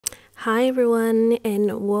Hi everyone,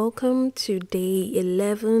 and welcome to day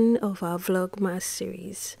 11 of our Vlogmas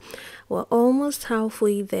series. We're almost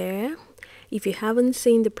halfway there. If you haven't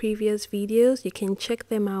seen the previous videos, you can check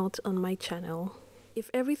them out on my channel. If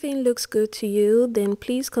everything looks good to you, then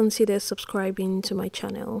please consider subscribing to my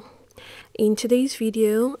channel. In today's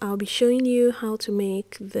video, I'll be showing you how to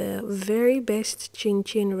make the very best chin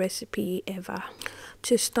chin recipe ever.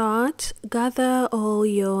 To start, gather all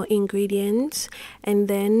your ingredients, and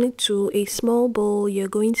then to a small bowl you're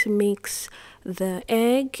going to mix the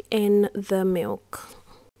egg and the milk.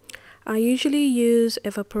 I usually use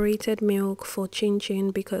evaporated milk for chin chin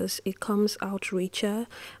because it comes out richer,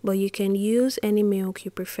 but you can use any milk you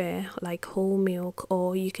prefer, like whole milk,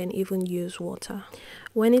 or you can even use water.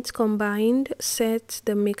 When it's combined, set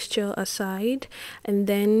the mixture aside, and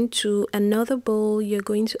then to another bowl you're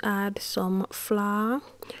going to add some flour,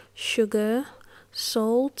 sugar,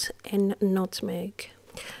 salt, and nutmeg.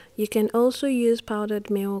 You can also use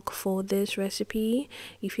powdered milk for this recipe.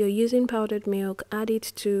 If you're using powdered milk, add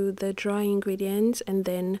it to the dry ingredients and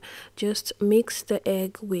then just mix the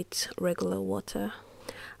egg with regular water.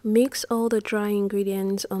 Mix all the dry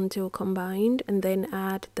ingredients until combined and then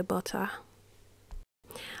add the butter.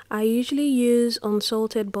 I usually use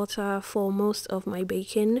unsalted butter for most of my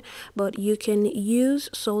baking, but you can use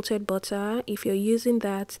salted butter. If you're using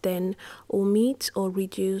that, then omit or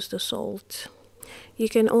reduce the salt. You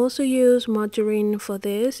can also use margarine for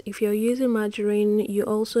this. If you're using margarine, you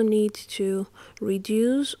also need to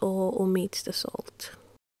reduce or omit the salt.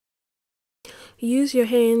 Use your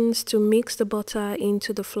hands to mix the butter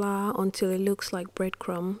into the flour until it looks like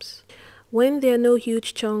breadcrumbs. When there are no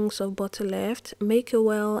huge chunks of butter left, make a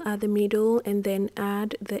well at the middle and then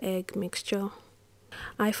add the egg mixture.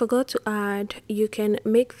 I forgot to add, you can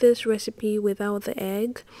make this recipe without the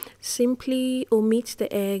egg. Simply omit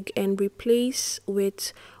the egg and replace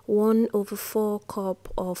with 1/4 cup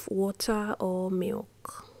of water or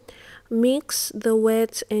milk. Mix the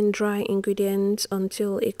wet and dry ingredients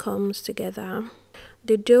until it comes together.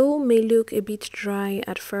 The dough may look a bit dry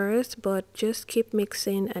at first, but just keep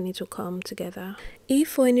mixing and it will come together. If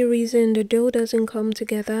for any reason the dough doesn't come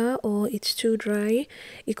together or it's too dry,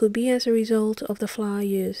 it could be as a result of the flour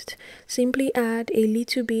used. Simply add a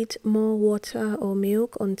little bit more water or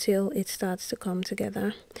milk until it starts to come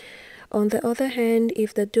together. On the other hand,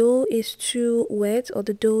 if the dough is too wet or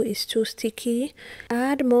the dough is too sticky,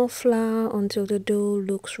 add more flour until the dough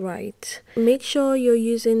looks right. Make sure you're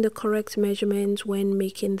using the correct measurements when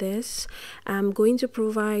making this. I'm going to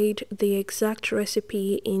provide the exact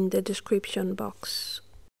recipe in the description box.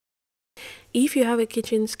 If you have a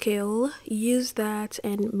kitchen scale, use that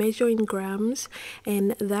and measure in grams,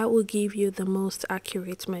 and that will give you the most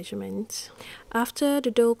accurate measurements. After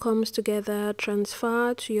the dough comes together,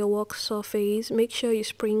 transfer to your work surface. Make sure you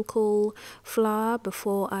sprinkle flour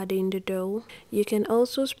before adding the dough. You can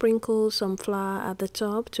also sprinkle some flour at the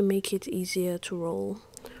top to make it easier to roll.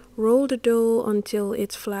 Roll the dough until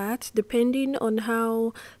it's flat, depending on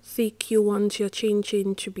how thick you want your chin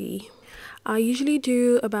chin to be. I usually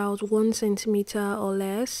do about 1 centimeter or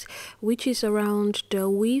less, which is around the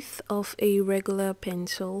width of a regular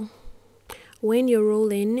pencil. When you're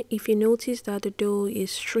rolling, if you notice that the dough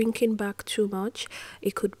is shrinking back too much,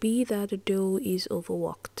 it could be that the dough is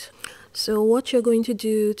overworked. So what you're going to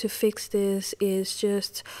do to fix this is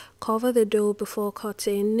just cover the dough before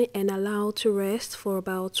cutting and allow to rest for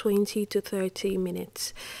about 20 to 30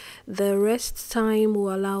 minutes. The rest time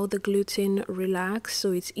will allow the gluten relax,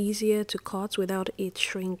 so it's easier to cut without it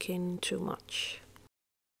shrinking too much.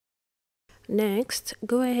 Next,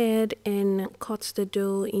 go ahead and cut the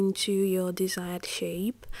dough into your desired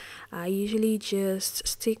shape. I usually just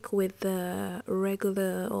stick with the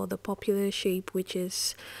regular or the popular shape, which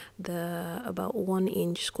is the about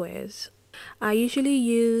 1-inch squares. I usually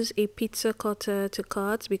use a pizza cutter to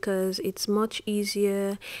cut because it's much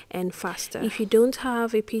easier and faster. If you don't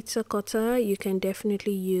have a pizza cutter, you can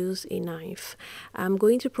definitely use a knife. I'm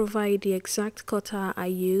going to provide the exact cutter I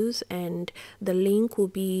use, and the link will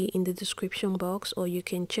be in the description box, or you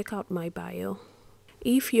can check out my bio.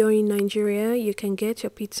 If you're in Nigeria, you can get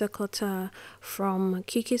your pizza cutter from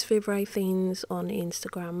Kiki's Favorite Things on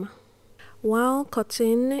Instagram. While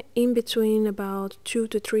cutting, in between about 2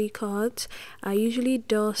 to 3 cuts, I usually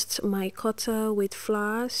dust my cutter with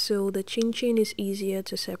flour so the chin chin is easier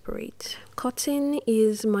to separate. Cutting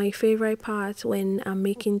is my favorite part when I'm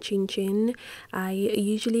making chin chin. I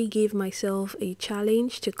usually give myself a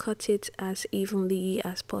challenge to cut it as evenly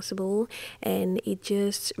as possible, and it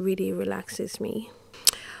just really relaxes me.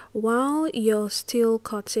 While you're still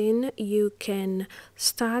cutting, you can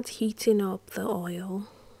start heating up the oil.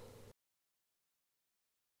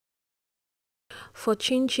 For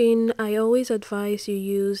chin chin, I always advise you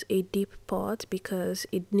use a deep pot because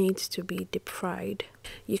it needs to be deep fried.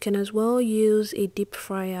 You can as well use a deep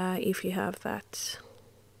fryer if you have that.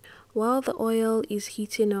 While the oil is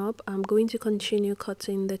heating up, I'm going to continue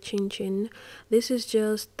cutting the chin chin. This is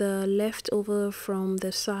just the leftover from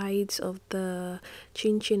the sides of the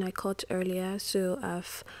chin chin I cut earlier. So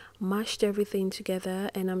I've mashed everything together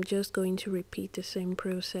and I'm just going to repeat the same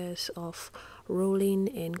process of rolling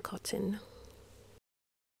and cutting.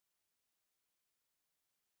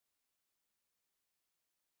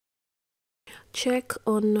 Check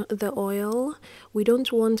on the oil. We don't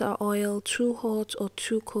want our oil too hot or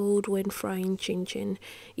too cold when frying chin chin.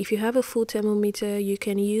 If you have a full thermometer, you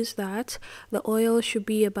can use that. The oil should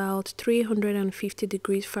be about 350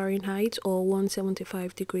 degrees Fahrenheit or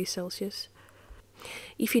 175 degrees Celsius.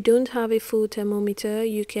 If you don't have a full thermometer,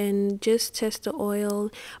 you can just test the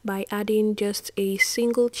oil by adding just a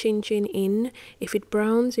single chin chin in. If it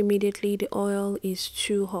browns immediately, the oil is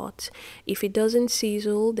too hot. If it doesn't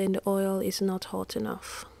sizzle, then the oil is not hot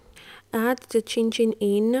enough. Add the chin chin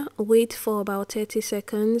in, wait for about 30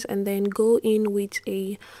 seconds and then go in with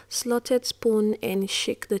a slotted spoon and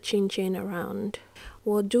shake the chin chin around.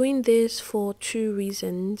 We're doing this for two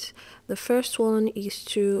reasons. The first one is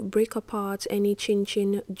to break apart any chin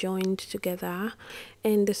chin joined together,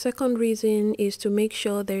 and the second reason is to make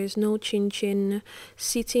sure there is no chin chin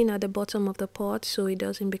sitting at the bottom of the pot so it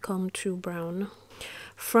doesn't become too brown.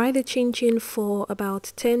 Fry the chin chin for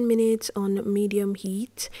about 10 minutes on medium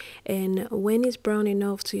heat, and when it's brown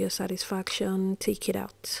enough to your satisfaction, take it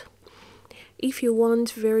out. If you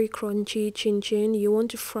want very crunchy chin chin, you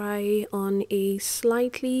want to fry on a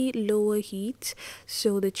slightly lower heat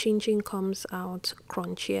so the chin chin comes out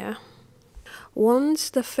crunchier.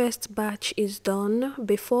 Once the first batch is done,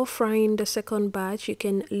 before frying the second batch, you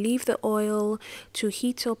can leave the oil to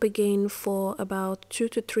heat up again for about 2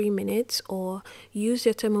 to 3 minutes or use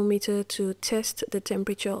your thermometer to test the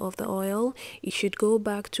temperature of the oil. It should go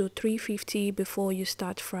back to 350 before you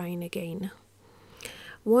start frying again.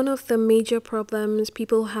 One of the major problems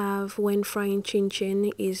people have when frying chin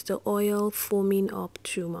chin is the oil foaming up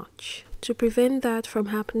too much. To prevent that from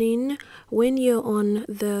happening, when you're on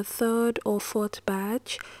the third or fourth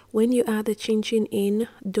batch, when you add the chin chin in,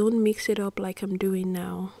 don't mix it up like I'm doing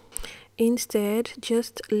now. Instead,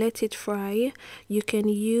 just let it fry. You can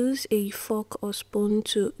use a fork or spoon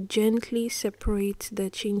to gently separate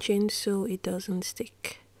the chin chin so it doesn't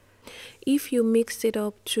stick. If you mixed it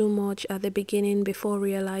up too much at the beginning before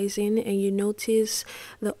realizing and you notice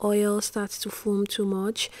the oil starts to foam too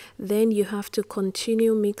much, then you have to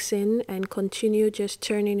continue mixing and continue just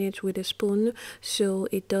turning it with a spoon so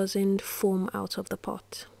it doesn't foam out of the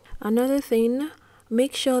pot. Another thing,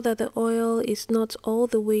 make sure that the oil is not all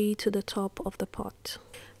the way to the top of the pot.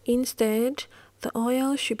 Instead, the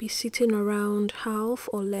oil should be sitting around half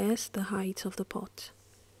or less the height of the pot.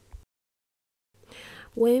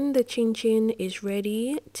 When the chin chin is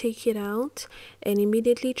ready, take it out and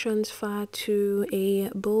immediately transfer to a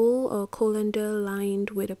bowl or colander lined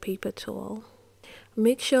with a paper towel.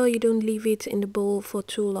 Make sure you don't leave it in the bowl for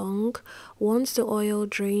too long. Once the oil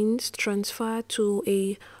drains, transfer to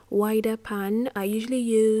a wider pan. I usually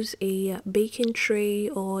use a baking tray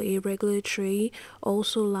or a regular tray,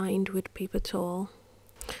 also lined with paper towel.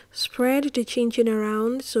 Spread the chin chin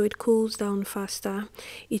around so it cools down faster.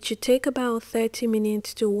 It should take about 30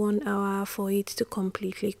 minutes to 1 hour for it to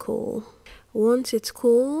completely cool. Once it's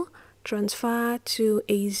cool, transfer to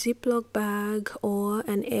a Ziploc bag or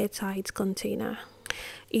an airtight container.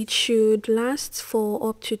 It should last for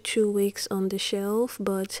up to 2 weeks on the shelf,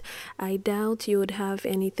 but I doubt you would have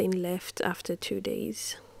anything left after 2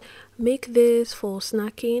 days. Make this for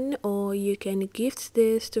snacking, or you can gift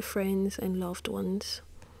this to friends and loved ones.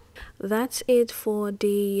 That's it for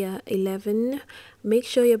day 11. Make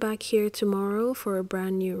sure you're back here tomorrow for a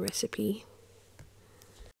brand new recipe.